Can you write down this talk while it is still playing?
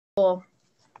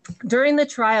During the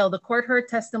trial, the court heard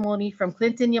testimony from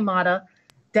Clinton Yamada,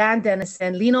 Dan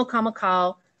Dennison, Lino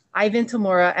Kamakau, Ivan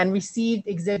Tamura, and received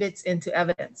exhibits into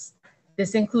evidence.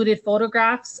 This included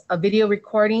photographs, a video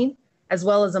recording, as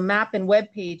well as a map and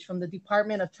webpage from the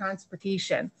Department of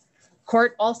Transportation.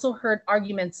 Court also heard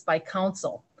arguments by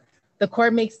counsel. The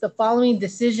court makes the following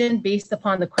decision based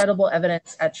upon the credible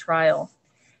evidence at trial.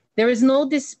 There is no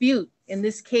dispute in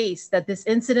this case that this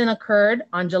incident occurred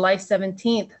on July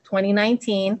 17th,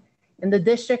 2019 in the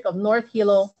District of North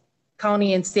Hilo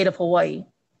County in state of Hawaii.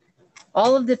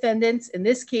 All of defendants in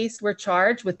this case were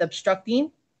charged with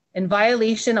obstructing in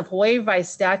violation of Hawaii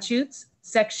Revised Statutes,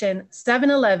 Section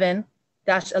 711-1105,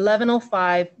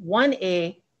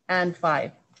 1A and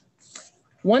 5.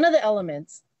 One of the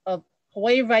elements of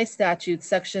Hawaii Revised Statutes,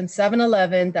 Section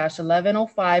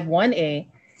 711-1105, 1A,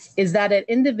 is that an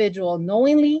individual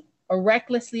knowingly or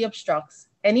recklessly obstructs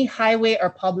any highway or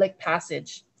public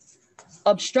passage.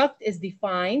 Obstruct is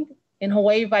defined in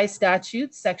Hawaii Revised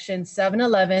Statutes, Section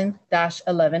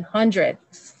 711-1100.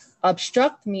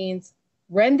 Obstruct means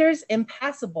renders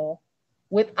impassable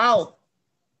without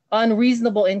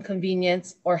unreasonable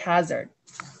inconvenience or hazard.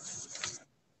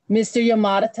 Mr.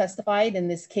 Yamada testified in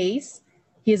this case.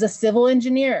 He is a civil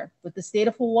engineer with the State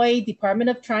of Hawaii Department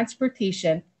of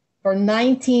Transportation for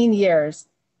 19 years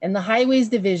in the Highways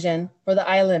Division for the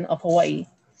island of Hawaii.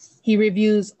 He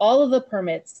reviews all of the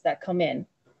permits that come in.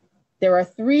 There are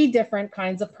 3 different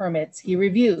kinds of permits he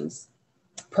reviews: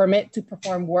 permit to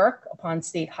perform work upon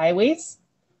state highways,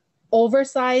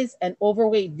 oversized and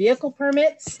overweight vehicle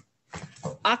permits,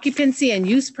 occupancy and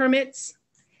use permits.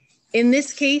 In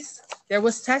this case, there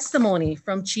was testimony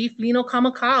from Chief Lino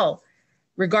Kamakau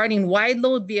regarding wide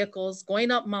load vehicles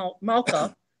going up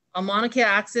Mauka on Mauna Kea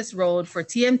Access Road for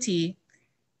TMT,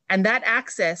 and that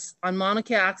access on Mauna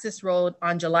Kea Access Road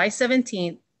on July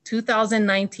 17,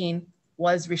 2019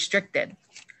 was restricted.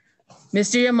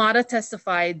 Mr. Yamada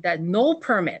testified that no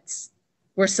permits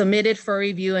were submitted for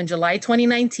review in July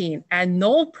 2019 and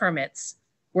no permits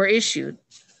were issued.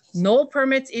 No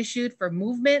permits issued for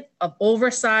movement of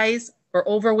oversized or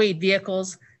overweight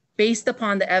vehicles based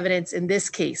upon the evidence in this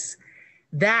case.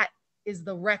 That is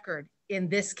the record in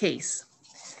this case.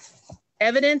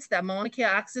 Evidence that Mauna Kea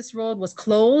Access Road was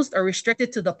closed or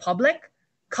restricted to the public,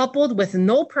 coupled with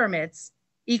no permits,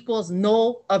 equals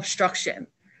no obstruction.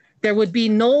 There would be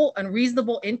no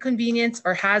unreasonable inconvenience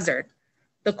or hazard.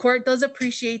 The court does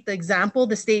appreciate the example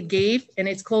the state gave in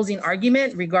its closing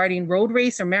argument regarding road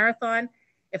race or marathon.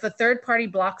 If a third party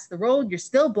blocks the road, you're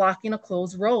still blocking a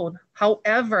closed road.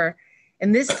 However,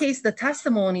 in this case, the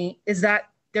testimony is that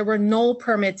there were no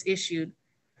permits issued.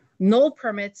 No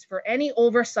permits for any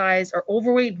oversized or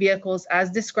overweight vehicles as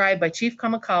described by Chief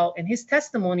Kamakau in his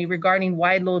testimony regarding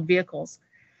wide load vehicles.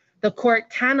 The court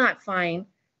cannot find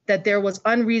that there was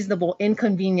unreasonable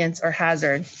inconvenience or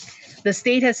hazard. The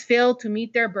state has failed to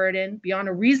meet their burden beyond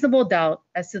a reasonable doubt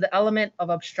as to the element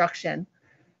of obstruction.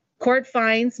 Court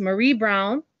finds Marie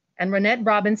Brown and Renette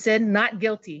Robinson not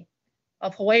guilty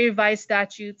of Hawaii Revised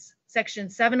Statutes, Section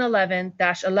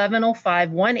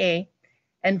 711-1105, 1A,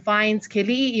 and finds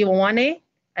Keli'i Iwane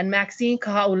and Maxine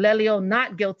Kahaulelio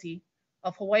not guilty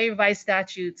of Hawaii Revised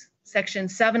Statutes, Section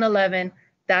 711-1105,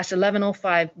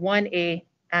 1A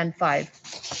and 5.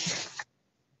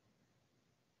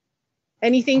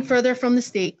 Anything further from the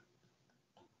state?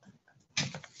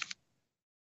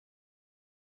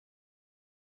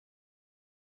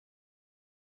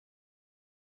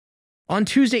 On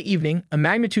Tuesday evening, a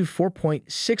magnitude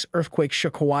 4.6 earthquake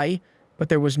shook Hawaii, but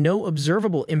there was no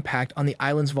observable impact on the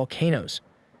island's volcanoes.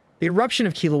 The eruption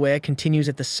of Kilauea continues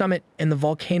at the summit, and the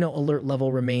volcano alert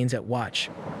level remains at watch.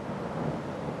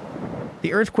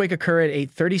 The earthquake occurred at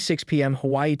 8:36 p.m.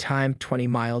 Hawaii time, 20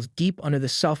 miles deep under the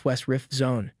southwest rift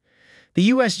zone.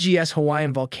 The USGS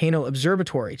Hawaiian Volcano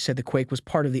Observatory said the quake was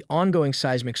part of the ongoing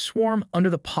seismic swarm under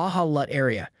the Pahalat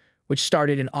area, which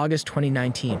started in August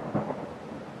 2019.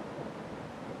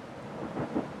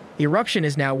 The eruption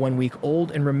is now 1 week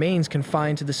old and remains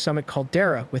confined to the summit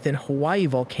caldera within Hawaii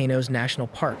Volcanoes National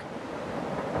Park.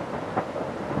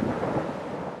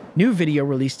 New video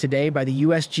released today by the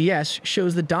USGS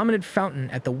shows the dominant fountain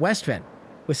at the west vent,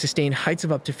 with sustained heights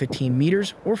of up to 15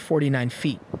 meters or 49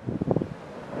 feet.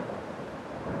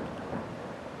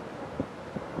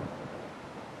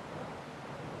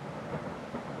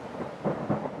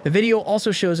 The video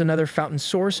also shows another fountain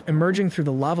source emerging through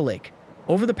the lava lake.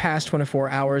 Over the past 24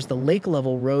 hours, the lake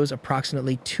level rose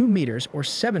approximately 2 meters or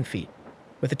 7 feet,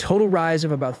 with a total rise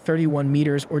of about 31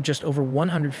 meters or just over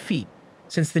 100 feet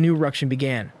since the new eruption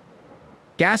began.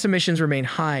 Gas emissions remain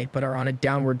high but are on a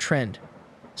downward trend.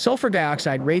 Sulfur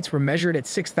dioxide rates were measured at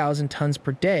 6,000 tons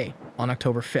per day on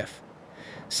October 5th.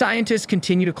 Scientists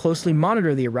continue to closely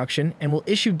monitor the eruption and will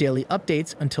issue daily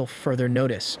updates until further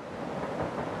notice.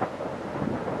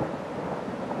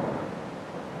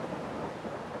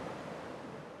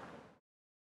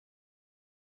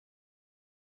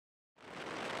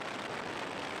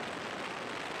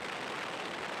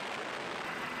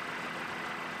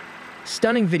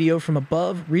 Stunning video from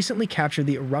above recently captured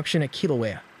the eruption at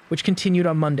Kilauea, which continued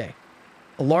on Monday.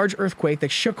 A large earthquake that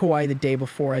shook Hawaii the day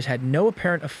before has had no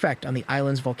apparent effect on the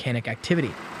island's volcanic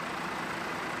activity.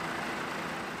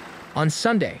 On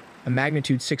Sunday, a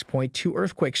magnitude 6.2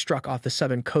 earthquake struck off the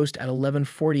southern coast at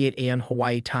 11:48 a.m.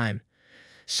 Hawaii time.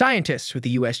 Scientists with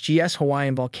the USGS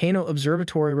Hawaiian Volcano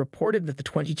Observatory reported that the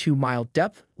 22-mile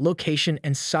depth, location,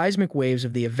 and seismic waves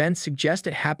of the event suggest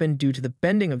it happened due to the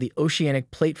bending of the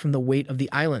oceanic plate from the weight of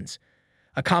the islands,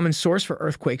 a common source for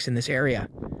earthquakes in this area.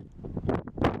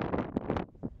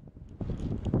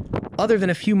 Other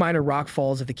than a few minor rock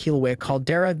falls at the Kilauea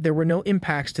caldera, there were no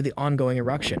impacts to the ongoing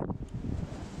eruption.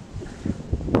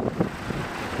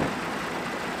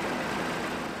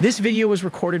 This video was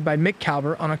recorded by Mick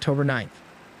Calver on October 9th.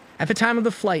 At the time of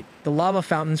the flight, the lava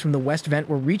fountains from the west vent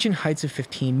were reaching heights of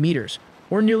 15 meters,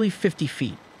 or nearly 50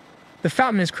 feet. The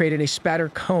fountain has created a spatter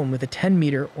cone with a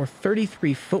 10-meter or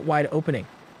 33-foot wide opening,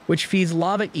 which feeds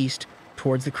lava east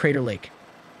towards the crater lake.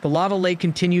 The lava lake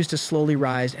continues to slowly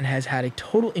rise and has had a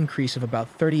total increase of about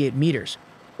 38 meters,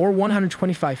 or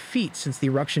 125 feet since the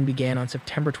eruption began on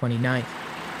September 29th.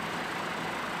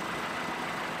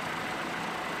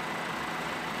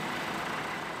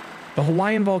 The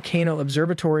Hawaiian Volcano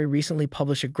Observatory recently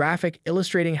published a graphic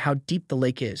illustrating how deep the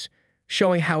lake is,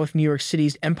 showing how if New York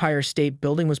City's Empire State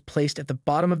Building was placed at the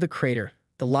bottom of the crater,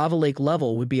 the lava lake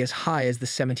level would be as high as the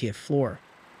 70th floor.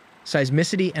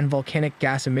 Seismicity and volcanic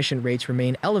gas emission rates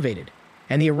remain elevated,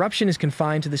 and the eruption is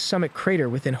confined to the summit crater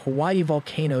within Hawaii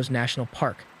Volcanoes National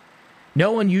Park.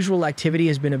 No unusual activity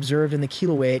has been observed in the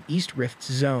Kilauea East Rift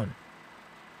zone.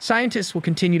 Scientists will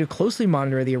continue to closely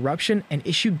monitor the eruption and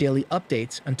issue daily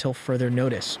updates until further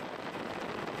notice.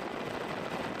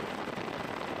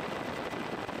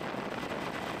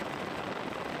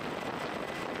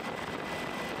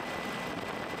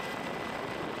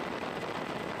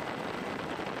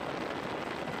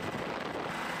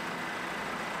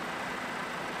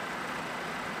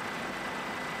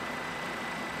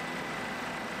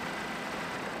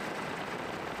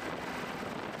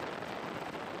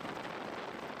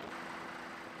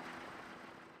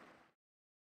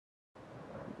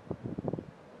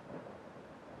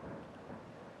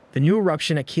 The new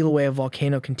eruption at Kilauea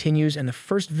volcano continues, and the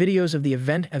first videos of the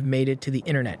event have made it to the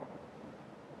internet.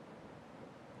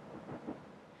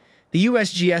 The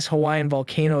USGS Hawaiian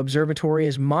Volcano Observatory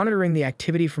is monitoring the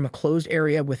activity from a closed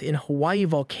area within Hawaii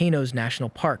Volcanoes National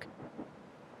Park.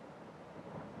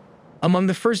 Among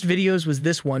the first videos was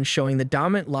this one showing the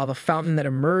dominant lava fountain that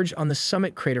emerged on the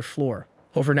summit crater floor.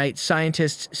 Overnight,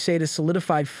 scientists say the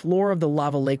solidified floor of the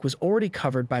lava lake was already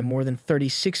covered by more than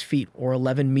 36 feet or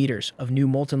 11 meters of new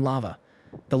molten lava.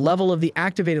 The level of the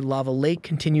activated lava lake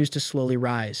continues to slowly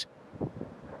rise.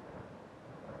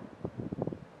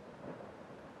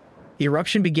 The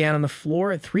eruption began on the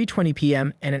floor at 3:20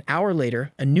 p.m., and an hour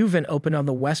later, a new vent opened on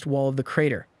the west wall of the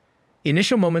crater. The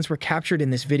initial moments were captured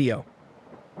in this video.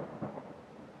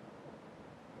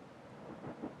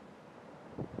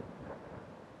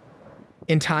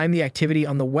 In time, the activity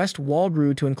on the west wall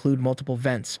grew to include multiple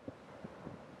vents.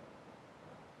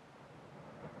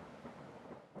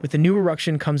 With the new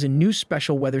eruption comes a new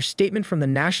special weather statement from the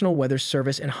National Weather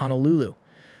Service in Honolulu.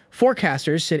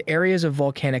 Forecasters said areas of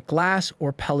volcanic glass,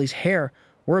 or Pele's hair,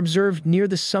 were observed near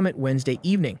the summit Wednesday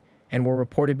evening and were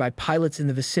reported by pilots in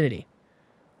the vicinity.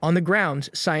 On the ground,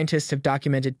 scientists have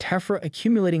documented tephra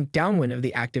accumulating downwind of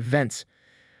the active vents.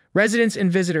 Residents and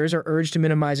visitors are urged to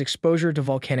minimize exposure to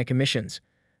volcanic emissions.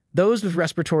 Those with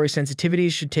respiratory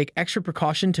sensitivities should take extra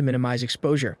precaution to minimize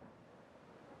exposure.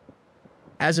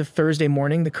 As of Thursday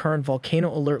morning, the current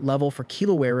volcano alert level for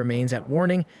Kilauea remains at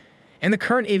warning, and the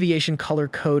current aviation color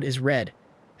code is red.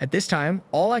 At this time,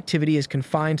 all activity is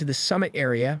confined to the summit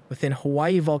area within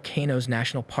Hawaii Volcanoes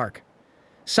National Park.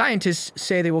 Scientists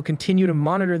say they will continue to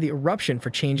monitor the eruption for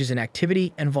changes in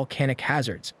activity and volcanic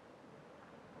hazards.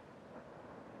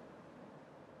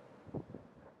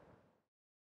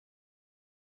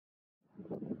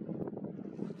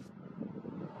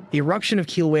 The eruption of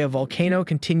Kilauea volcano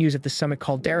continues at the summit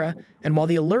caldera, and while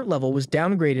the alert level was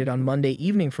downgraded on Monday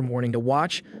evening from warning to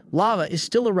watch, lava is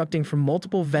still erupting from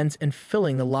multiple vents and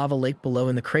filling the lava lake below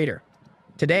in the crater.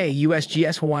 Today,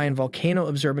 USGS Hawaiian Volcano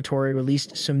Observatory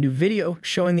released some new video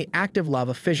showing the active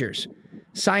lava fissures.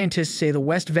 Scientists say the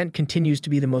west vent continues to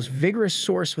be the most vigorous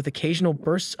source with occasional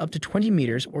bursts up to 20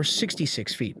 meters or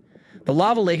 66 feet. The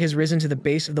lava lake has risen to the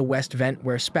base of the west vent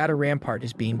where a spatter rampart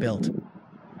is being built.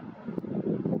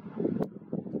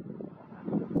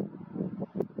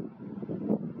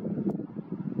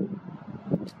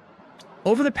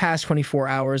 Over the past 24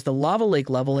 hours, the lava lake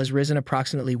level has risen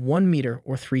approximately 1 meter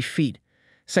or 3 feet.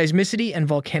 Seismicity and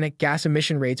volcanic gas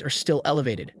emission rates are still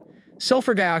elevated.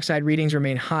 Sulfur dioxide readings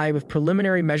remain high with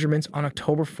preliminary measurements on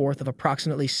October 4th of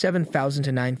approximately 7,000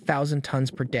 to 9,000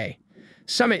 tons per day.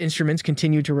 Summit instruments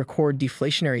continue to record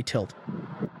deflationary tilt.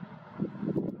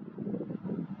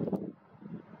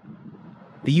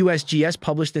 The USGS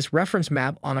published this reference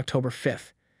map on October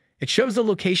 5th. It shows the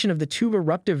location of the two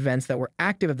eruptive vents that were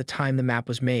active at the time the map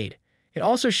was made. It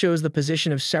also shows the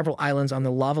position of several islands on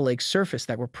the lava lake's surface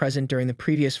that were present during the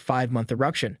previous 5-month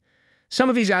eruption. Some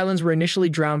of these islands were initially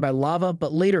drowned by lava,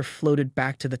 but later floated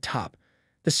back to the top.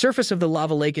 The surface of the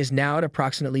lava lake is now at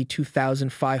approximately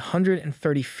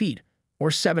 2,530 feet,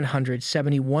 or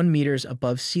 771 meters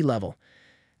above sea level.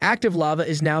 Active lava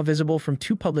is now visible from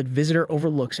two public visitor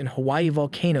overlooks in Hawaii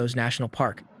Volcanoes National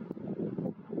Park.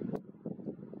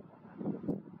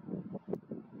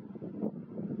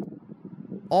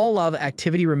 All lava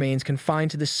activity remains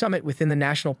confined to the summit within the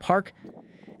national park,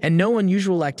 and no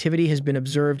unusual activity has been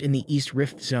observed in the East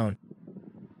Rift Zone.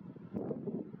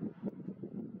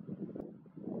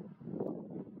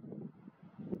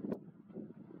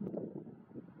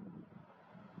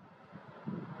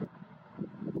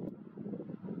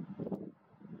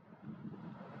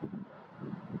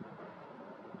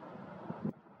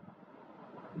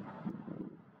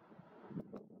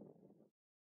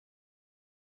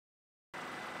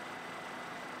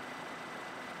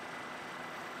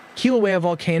 Kilauea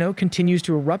volcano continues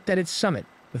to erupt at its summit,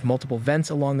 with multiple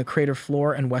vents along the crater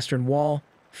floor and western wall,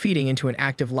 feeding into an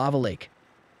active lava lake.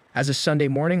 As of Sunday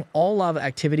morning, all lava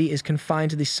activity is confined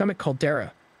to the summit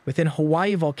caldera within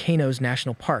Hawaii Volcanoes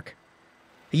National Park.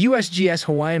 The USGS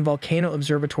Hawaiian Volcano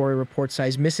Observatory reports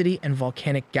seismicity and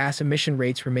volcanic gas emission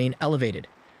rates remain elevated.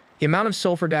 The amount of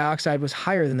sulfur dioxide was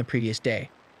higher than the previous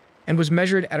day, and was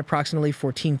measured at approximately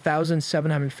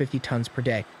 14,750 tons per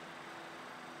day.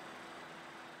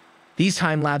 These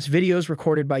time-lapse videos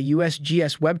recorded by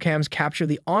USGS webcams capture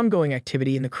the ongoing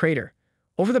activity in the crater.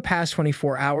 Over the past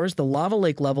 24 hours, the lava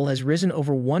lake level has risen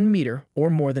over 1 meter or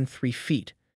more than 3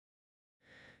 feet.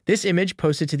 This image,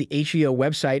 posted to the HVO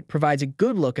website, provides a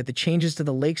good look at the changes to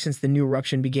the lake since the new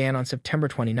eruption began on September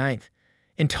 29th.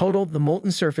 In total, the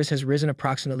molten surface has risen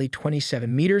approximately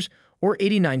 27 meters or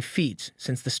 89 feet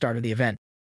since the start of the event.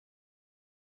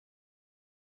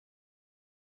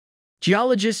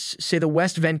 Geologists say the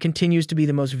west vent continues to be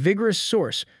the most vigorous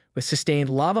source, with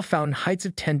sustained lava fountain heights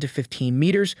of 10 to 15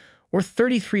 meters or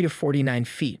 33 to 49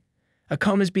 feet. A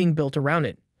cone is being built around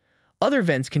it. Other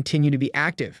vents continue to be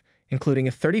active, including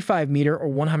a 35-meter or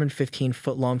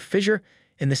 115-foot-long fissure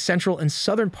in the central and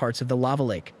southern parts of the lava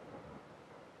lake.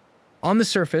 On the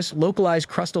surface, localized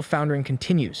crustal foundering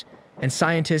continues, and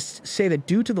scientists say that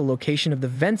due to the location of the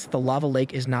vents, the lava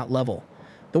lake is not level.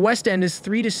 The west end is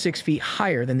 3 to 6 feet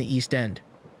higher than the east end.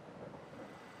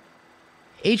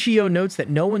 HVO notes that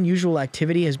no unusual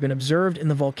activity has been observed in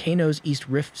the volcano's East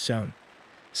Rift Zone.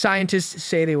 Scientists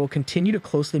say they will continue to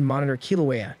closely monitor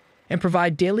Kilauea and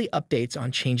provide daily updates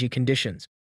on changing conditions.